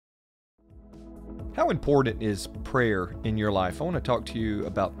How important is prayer in your life? I want to talk to you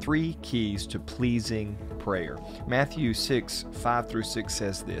about 3 keys to pleasing prayer. Matthew 6:5-6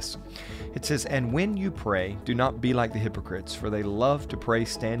 says this. It says, "And when you pray, do not be like the hypocrites, for they love to pray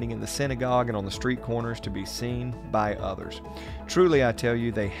standing in the synagogue and on the street corners to be seen by others. Truly I tell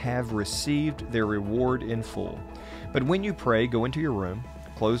you, they have received their reward in full. But when you pray, go into your room,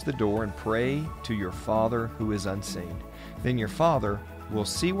 close the door, and pray to your Father who is unseen. Then your Father will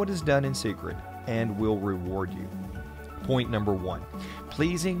see what is done in secret and will reward you." Point number 1.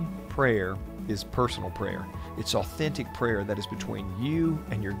 Pleasing prayer is personal prayer. It's authentic prayer that is between you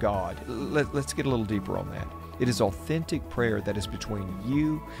and your God. Let's get a little deeper on that. It is authentic prayer that is between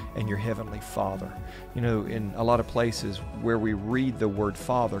you and your Heavenly Father. You know, in a lot of places where we read the word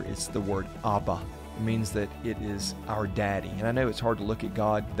Father, it's the word Abba. It means that it is our daddy. And I know it's hard to look at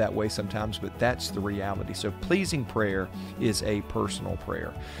God that way sometimes, but that's the reality. So pleasing prayer is a personal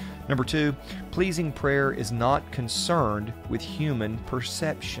prayer. Number 2, pleasing prayer is not concerned with human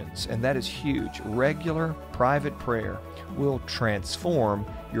perceptions, and that is huge. Regular private prayer will transform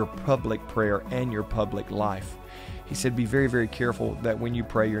your public prayer and your public life. He said, be very, very careful that when you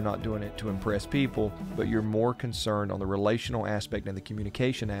pray, you're not doing it to impress people, but you're more concerned on the relational aspect and the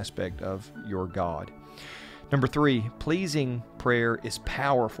communication aspect of your God. Number 3, pleasing prayer is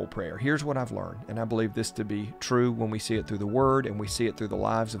powerful prayer. Here's what I've learned, and I believe this to be true when we see it through the Word and we see it through the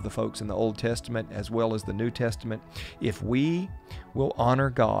lives of the folks in the Old Testament as well as the New Testament. If we will honor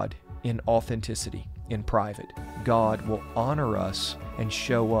God in authenticity, in private, God will honor us and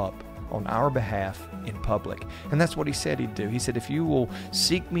show up on our behalf in public. And that's what He said He'd do. He said, if you will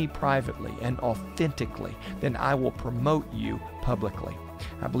seek me privately and authentically, then I will promote you publicly.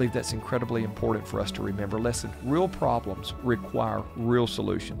 I believe that's incredibly important for us to remember. Listen, real problems require real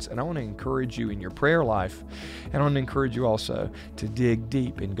solutions. And I want to encourage you in your prayer life, and I want to encourage you also to dig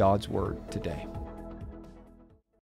deep in God's Word today.